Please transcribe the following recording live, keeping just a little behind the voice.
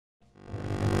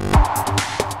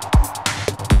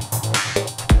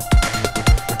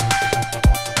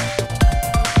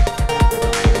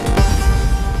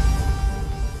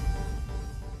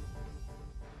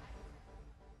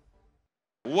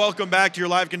welcome back to your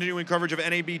live continuing coverage of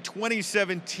NAB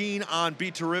 2017 on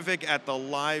BeTerrific at the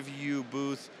Live View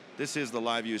booth. This is the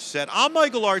Live View set. I'm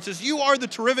Michael Artsis. You are the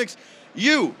Terrifics.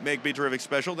 You make BeTerrific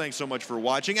special. Thanks so much for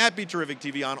watching at BeTerrific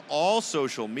TV on all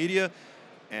social media.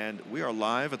 And we are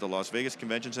live at the Las Vegas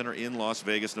Convention Center in Las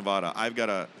Vegas, Nevada. I've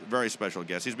got a very special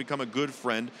guest. He's become a good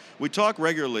friend. We talk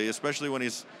regularly, especially when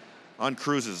he's on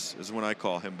cruises, is when I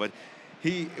call him. But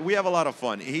we have a lot of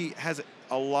fun. He has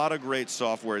a lot of great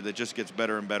software that just gets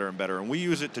better and better and better. And we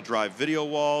use it to drive video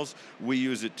walls. We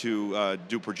use it to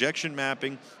do projection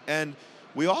mapping. And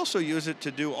we also use it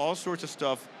to do all sorts of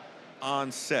stuff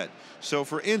on set. So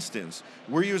for instance,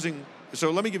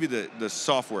 so let me give you the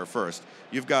software first.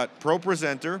 You've got Pro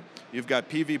Presenter, you've got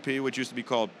PVP, which used to be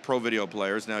called Pro Video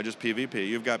Players, now just PVP.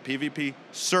 You've got PVP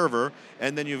Server,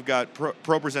 and then you've got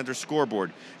Pro Presenter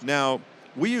Scoreboard. Now,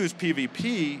 we use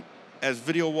PVP as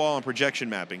video wall and projection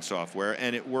mapping software,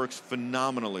 and it works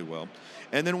phenomenally well.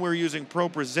 And then we're using Pro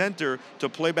Presenter to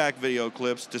play back video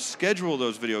clips, to schedule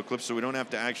those video clips so we don't have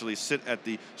to actually sit at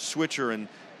the switcher and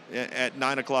at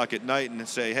 9 o'clock at night and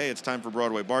say, hey, it's time for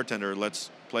Broadway Bartender, let's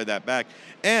play that back.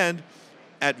 And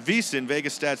at Vision,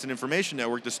 Vegas Stats and Information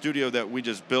Network, the studio that we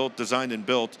just designed and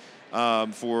built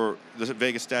for the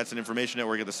Vegas Stats and Information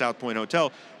Network at the South Point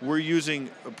Hotel, we're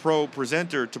using Pro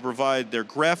Presenter to provide their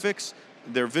graphics,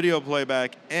 their video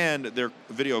playback, and their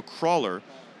video crawler,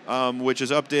 which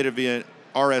is updated via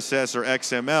RSS or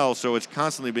XML, so it's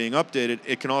constantly being updated.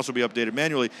 It can also be updated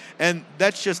manually. And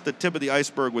that's just the tip of the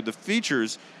iceberg with the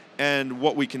features and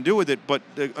what we can do with it. But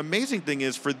the amazing thing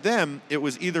is, for them, it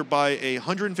was either buy a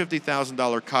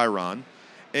 $150,000 Chiron,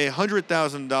 a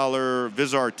 $100,000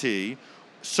 Viz-RT,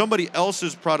 somebody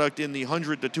else's product in the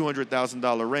 $100,000 to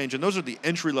 $200,000 range, and those are the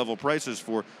entry-level prices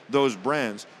for those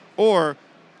brands, or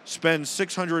spend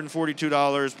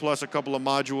 $642 plus a couple of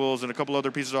modules and a couple other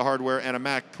pieces of hardware and a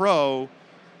Mac Pro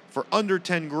for under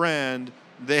 10 grand.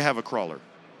 They have a crawler.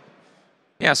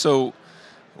 Yeah, so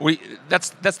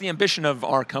that's the ambition of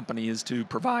our company, is to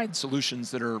provide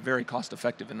solutions that are very cost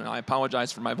effective. And I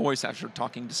apologize for my voice after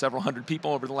talking to several hundred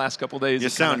people over the last couple of days. You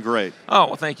sound great. Oh,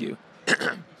 well, thank you.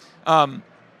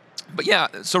 But yeah,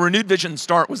 so Renewed Vision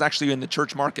Start was actually in the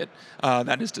church market,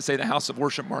 that is to say the house of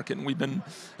worship market, and we've been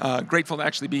grateful to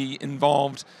actually be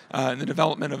involved in the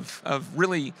development of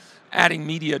really adding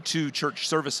media to church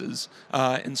services.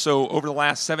 And so over the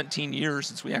last 17 years,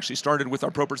 since we actually started with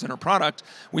our Pro Presenter product,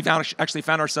 we've actually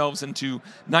found ourselves into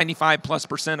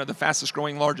 95+% of the fastest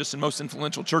growing, largest, and most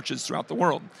influential churches throughout the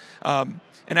world.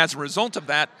 And as a result of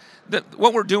that,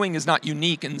 what we're doing is not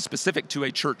unique and specific to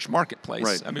a church marketplace.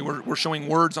 Right. I mean, we're showing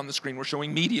words on the screen, we're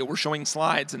showing media, we're showing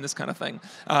slides and this kind of thing,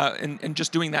 and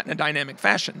just doing that in a dynamic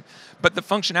fashion. But the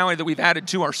functionality that we've added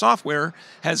to our software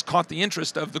has caught the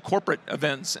interest of the corporate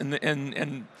events and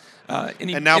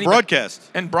now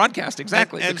broadcast. And broadcast,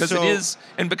 exactly. And because so, it is,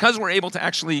 and because we're able to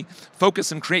actually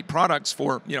focus and create products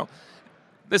for,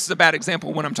 this is a bad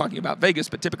example when I'm talking about Vegas,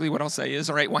 but typically what I'll say is,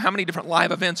 all right, well, how many different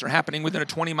live events are happening within a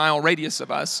 20-mile radius of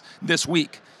us this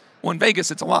week? Well, in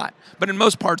Vegas, it's a lot. But in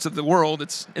most parts of the world,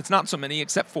 it's not so many,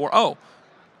 except for,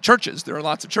 churches. There are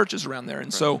lots of churches around there.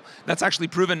 And so that's actually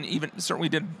proven, certainly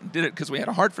did it because we had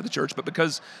a heart for the church, but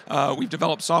because we've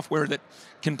developed software that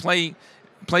can play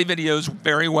videos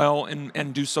very well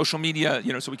and do social media,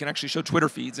 so we can actually show Twitter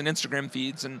feeds and Instagram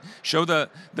feeds and show the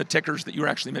tickers that you were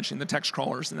actually mentioning, the text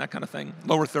crawlers and that kind of thing,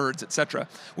 lower thirds, etc.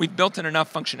 We've built in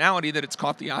enough functionality that it's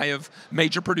caught the eye of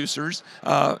major producers,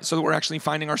 so that we're actually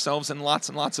finding ourselves in lots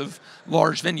and lots of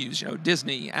large venues,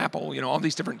 Disney, Apple, all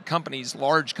these different companies,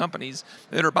 large companies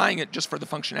that are buying it just for the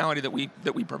functionality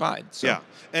that we provide. So. Yeah,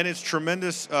 and it's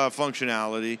tremendous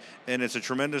functionality, and it's a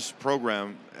tremendous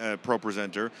program, Pro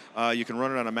Presenter. You can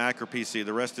run it on a Mac or PC.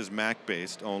 The rest is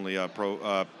Mac-based only.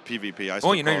 PVP. I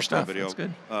still you know your stuff. Video That's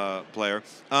good. Player.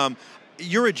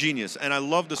 You're a genius, and I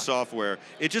love the software.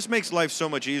 It just makes life so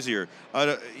much easier.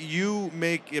 You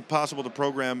make it possible to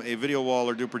program a video wall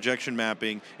or do projection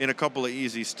mapping in a couple of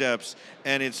easy steps,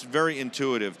 and it's very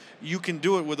intuitive. You can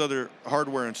do it with other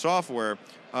hardware and software,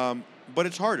 but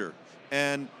it's harder,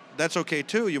 and that's okay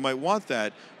too. You might want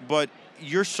that, but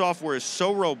your software is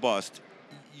so robust.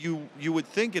 You would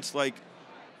think it's like,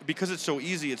 because it's so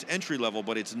easy, it's entry level,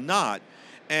 but it's not.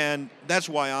 And that's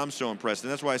why I'm so impressed,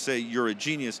 and that's why I say you're a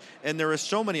genius. And there are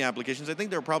so many applications. I think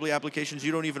there are probably applications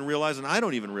you don't even realize, and I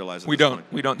don't even realize. We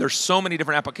don't. There's so many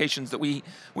different applications that we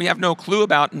have no clue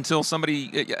about until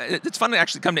somebody. It's fun to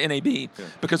actually come to NAB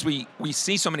because we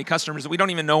see so many customers that we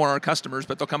don't even know are our customers,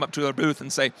 but they'll come up to our booth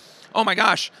and say, "Oh my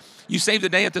gosh, you saved the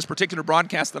day at this particular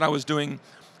broadcast that I was doing.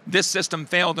 This system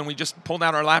failed, and we just pulled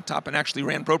out our laptop and actually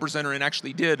ran Pro Presenter and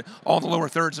actually did all the lower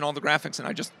thirds and all the graphics, and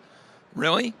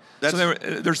Really? That's,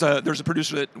 so there's a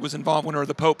producer that was involved whenever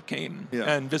the Pope came Yeah.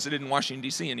 and visited in Washington,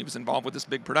 D.C., and he was involved with this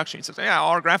big production. He says, yeah, all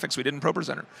our graphics we did in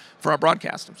ProPresenter for our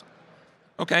broadcast. I was like,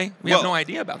 okay, we have no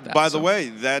idea about that. By the way,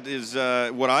 that is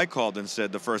what I called and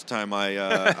said the first time I,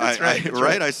 That's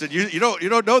right. I said, you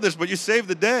don't know this, but you saved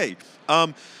the day.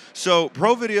 So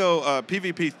Pro Video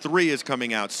PVP 3 is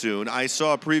coming out soon. I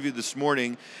saw a preview this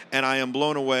morning, and I am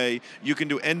blown away. You can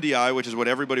do NDI, which is what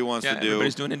everybody wants to do.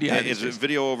 Everybody's doing NDI. It's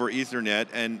video over Ethernet,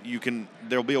 and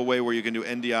there'll be a way where you can do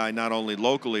NDI not only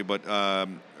locally, but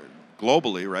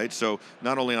globally, right? So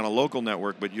not only on a local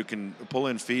network, but you can pull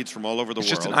in feeds from all over the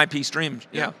world. It's just an IP stream.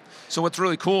 Yeah. So what's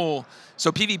really cool, so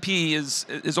PVP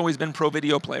has always been Pro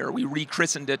Video Player. We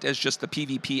rechristened it as just the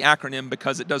PVP acronym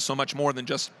because it does so much more than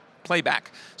just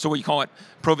playback. So we call it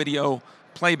Pro Video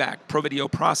Playback, Pro Video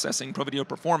Processing, Pro Video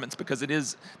Performance, because it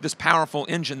is this powerful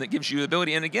engine that gives you the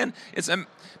ability. And again,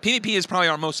 PVP is probably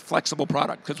our most flexible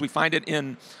product because we find it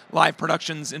in live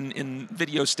productions, in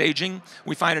video staging.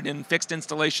 We find it in fixed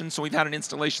installations. So we've had an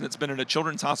installation that's been at a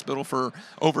children's hospital for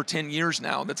over 10 years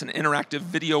now. That's an interactive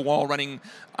video wall running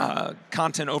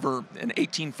content over an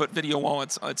 18-foot video wall.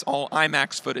 It's all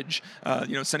IMAX footage,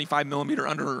 75 millimeter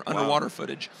underwater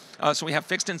footage. So we have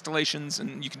fixed installations,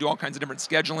 and you can do all kinds of different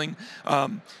scheduling.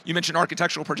 You mentioned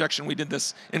architectural projection. We did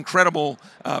this incredible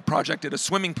project at a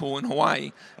swimming pool in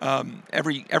Hawaii.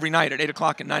 Every night at 8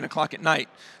 o'clock and 9 o'clock at night,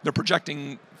 they're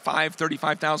projecting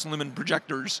 35,000 lumen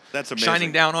projectors. That's amazing.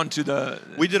 Shining down onto the.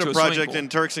 We did a project in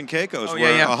Turks and Caicos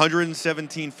where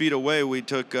 117 feet away, we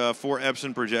took 4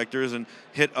 Epson projectors and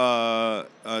hit the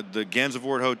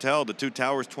Gansevoort Hotel, the 2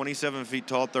 towers, 27 feet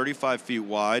tall, 35 feet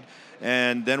wide.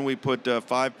 And then we put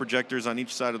 5 projectors on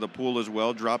each side of the pool as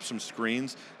well, dropped some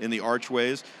screens in the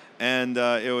archways. And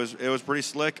it was pretty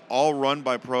slick, all run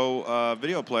by Pro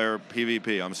Video Player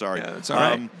PVP. I'm sorry. Yeah, that's all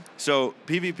right. So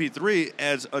PVP 3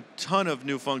 adds a ton of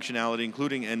new functionality,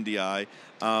 including NDI.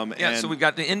 So we've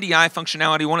got the NDI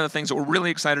functionality. One of the things that we're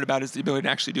really excited about is the ability to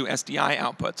actually do SDI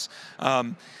outputs.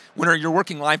 When you're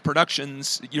working live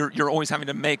productions, you're always having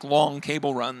to make long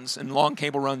cable runs, and long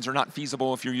cable runs are not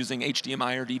feasible if you're using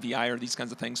HDMI or DVI or these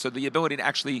kinds of things. So the ability to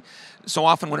actually, so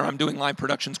often when I'm doing live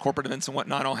productions, corporate events and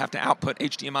whatnot, I'll have to output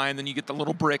HDMI, and then you get the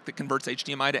little brick that converts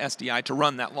HDMI to SDI to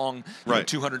run that long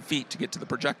 200 feet to get to the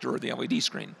projector or the LED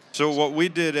screen. So what we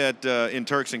did in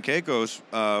Turks and Caicos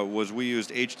was we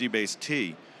used HD-based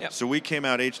T. Yep. So we came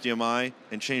out HDMI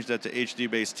and changed that to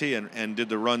HD-based T and did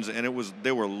the runs, and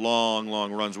they were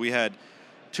long runs. We had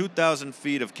 2,000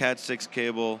 feet of Cat 6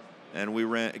 cable, and we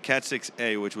ran Cat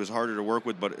 6A, which was harder to work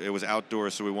with, but it was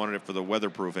outdoors, so we wanted it for the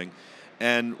weatherproofing.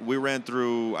 And we ran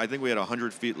through, I think we had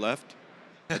 100 feet left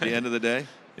at the end of the day.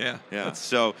 Yeah.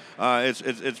 So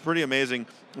it's pretty amazing,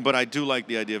 but I do like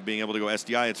the idea of being able to go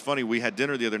SDI. It's funny, we had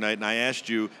dinner the other night, and I asked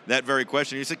you that very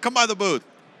question. You said, come by the booth.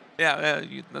 Yeah,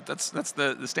 that's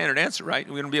the standard answer, right?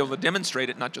 We're going to be able to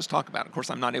demonstrate it, not just talk about it. Of course,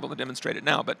 I'm not able to demonstrate it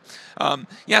now, but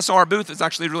so our booth is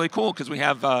actually really cool because we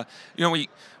have,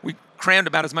 we crammed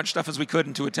about as much stuff as we could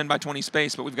into a 10 by 20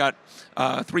 space, but we've got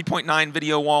 3.9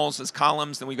 video walls as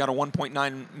columns, then we've got a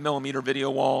 1.9 millimeter video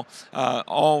wall,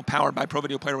 all powered by Pro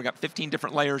Video Player. We've got 15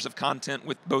 different layers of content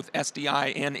with both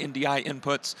SDI and NDI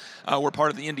inputs. We're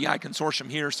part of the NDI consortium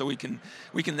here, so we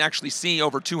can actually see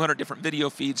over 200 different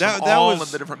video feeds from all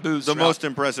of the different booths. The most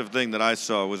impressive thing that I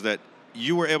saw was that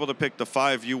you were able to pick the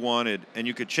 5 you wanted, and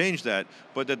you could change that,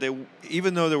 but that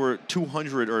even though there were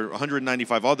 200 or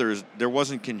 195 others, there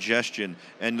wasn't congestion,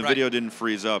 and the video didn't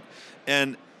freeze up.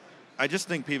 And I just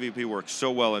think PVP works so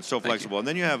well and so flexible. And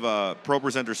then you have a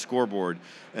ProPresenter scoreboard,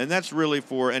 and that's really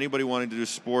for anybody wanting to do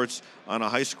sports on a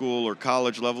high school or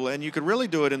college level, and you could really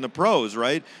do it in the pros,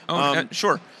 right?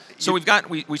 Sure. So we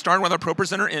started with our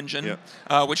ProPresenter engine,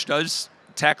 which does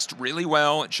text really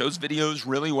well. It shows videos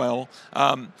really well.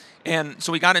 And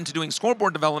so we got into doing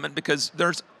scoreboard development because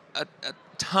there's a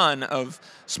ton of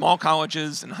small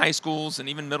colleges and high schools and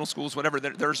even middle schools, whatever.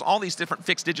 There's all these different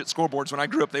fixed digit scoreboards. When I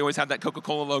grew up, they always had that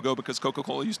Coca-Cola logo because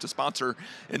Coca-Cola used to sponsor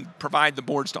and provide the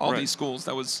boards to all these schools.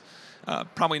 That was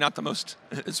probably not the most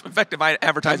effective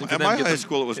advertising for them. At my high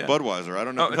school, it was Budweiser. I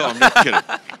don't know. No, I'm not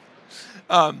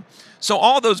kidding. So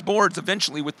all those boards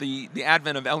eventually, with the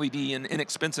advent of LED and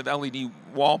inexpensive LED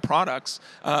wall products,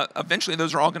 eventually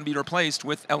those are all going to be replaced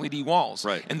with LED walls.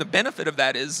 Right. And the benefit of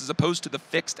that is, as opposed to the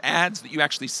fixed ads that you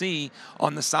actually see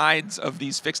on the sides of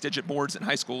these fixed digit boards in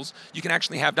high schools, you can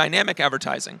actually have dynamic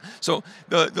advertising. So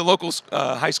the local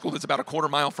high school that's about a quarter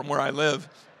mile from where I live,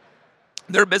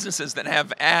 there are businesses that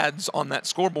have ads on that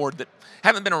scoreboard that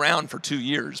haven't been around for 2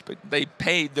 years, but they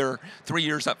paid their 3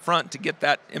 years up front to get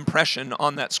that impression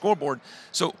on that scoreboard.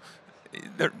 So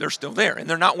they're still there, and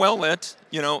they're not well lit.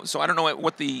 So I don't know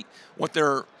what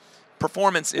their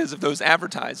performance is of those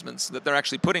advertisements that they're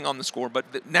actually putting on the score.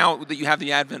 But now that you have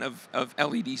the advent of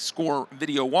LED score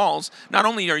video walls, not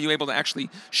only are you able to actually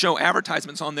show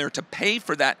advertisements on there to pay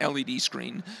for that LED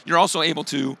screen, you're also able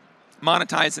to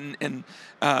monetize and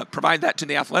provide that to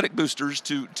the athletic boosters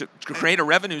to create a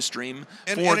revenue stream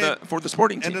for the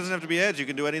sporting team. And it doesn't have to be ads. You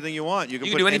can do anything you want. You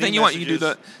can do anything you want. You can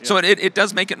do so it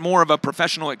does make it more of a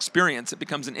professional experience. It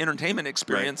becomes an entertainment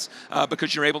experience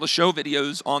because you're able to show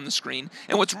videos on the screen.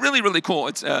 And what's really, really cool,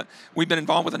 we've been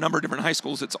involved with a number of different high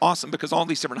schools. It's awesome because all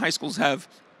these different high schools have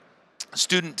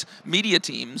student media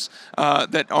teams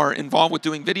that are involved with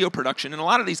doing video production. And a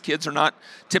lot of these kids are not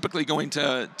typically going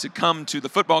to come to the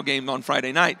football game on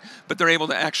Friday night, but they're able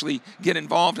to actually get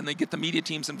involved, and they get the media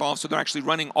teams involved, so they're actually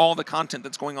running all the content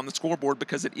that's going on the scoreboard,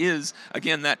 because it is,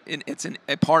 again, it's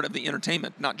a part of the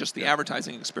entertainment, not just the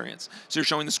advertising experience. So you're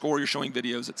showing the score, you're showing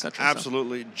videos, et cetera.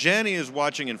 Absolutely. Jenny is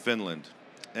watching in Finland,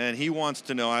 and he wants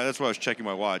to know, that's why I was checking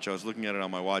my watch. I was looking at it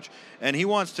on my watch. And he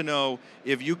wants to know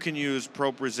if you can use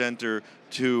ProPresenter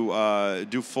to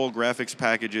do full graphics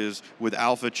packages with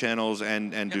alpha channels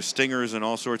and do stingers and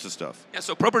all sorts of stuff. Yeah,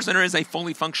 so ProPresenter is a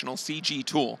fully functional CG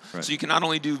tool. Right. So you can not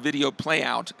only do video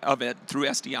playout of it through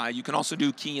SDI, you can also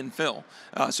do key and fill.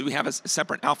 So we have a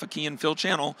separate alpha key and fill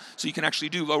channel, so you can actually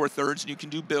do lower thirds, and you can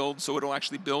do build, so it'll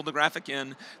actually build the graphic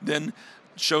in, then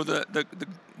show the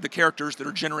characters that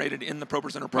are generated in the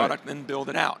ProPresenter product, then build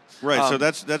it out. Right. So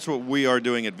that's what we are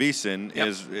doing at Vision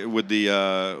is with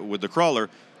the crawler.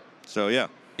 So yeah.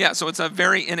 Yeah, so it's a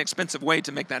very inexpensive way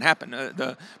to make that happen.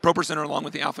 The ProPresenter along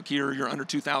with the Alpha Keyer, you're under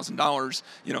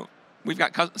 $2,000. We've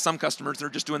got some customers that are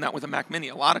just doing that with a Mac Mini.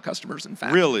 A lot of customers, in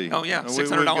fact. Really? Oh yeah,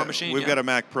 $600 machine. We've got a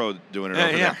Mac Pro doing it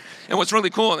over there. And what's really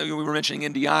cool, we were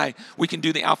mentioning NDI, we can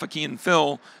do the Alpha Key and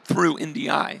Fill through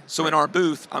NDI. So in our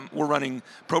booth, we're running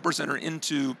ProPresenter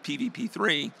into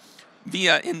PVP3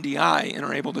 via NDI, and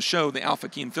are able to show the Alpha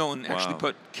Key and Fill and actually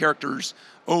put characters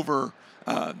over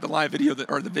the live video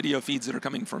or the video feeds that are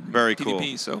coming from PvP.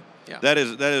 Cool. So yeah, that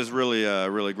is really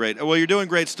really great. Well, you're doing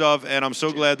great stuff, and I'm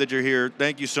so glad that you're here.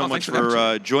 Thank you so much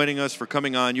for joining us, for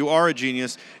coming on. You are a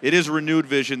genius. It is Renewed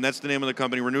Vision. That's the name of the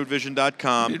company.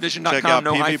 RenewedVision.com. RenewedVision.com. Check out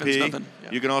no PvP. hyphens, nothing.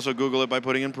 Yeah. You can also Google it by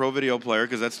putting in Pro Video Player,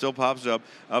 because that still pops up.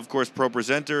 Of course,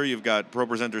 ProPresenter. You've got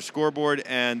ProPresenter Scoreboard,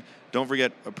 and don't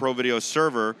forget a Pro Video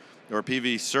Server. Or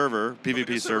PvP server,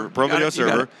 Pro Video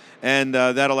Server, and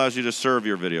that allows you to serve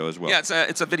your video as well. Yeah,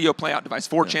 it's a video playout device,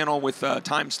 4-channel with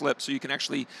time slip, so you can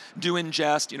actually do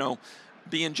ingest.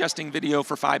 Be ingesting video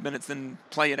for 5 minutes, then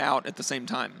play it out at the same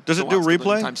time. Does it do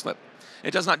replay? Time slip.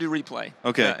 It does not do replay.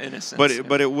 Okay, in a sense,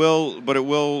 but it will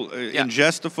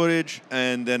ingest the footage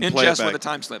and then play it back with a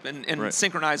time slip and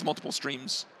synchronize multiple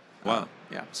streams. Wow.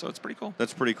 Yeah, so it's pretty cool.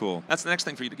 That's pretty cool. That's the next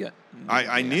thing for you to get.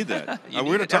 I need that. We're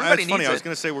going to talk. That's funny. I was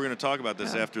going to say we're going to talk about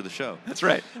this after the show. That's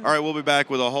right. All right, we'll be back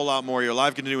with a whole lot more. Your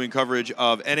live continuing coverage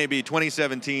of NAB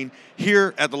 2017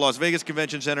 here at the Las Vegas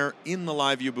Convention Center in the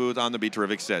Live View booth on the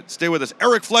BeTerrific set. Stay with us.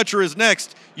 Eric Fletcher is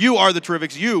next. You are the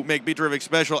Terrifics. You make BeTerrific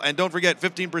special. And don't forget,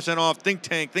 15% off Think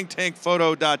Tank,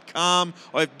 thinktankphoto.com.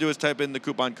 All you have to do is type in the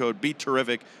coupon code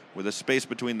BeTerrific with a space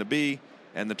between the B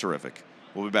and the Terrific.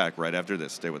 We'll be back right after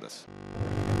this. Stay with us.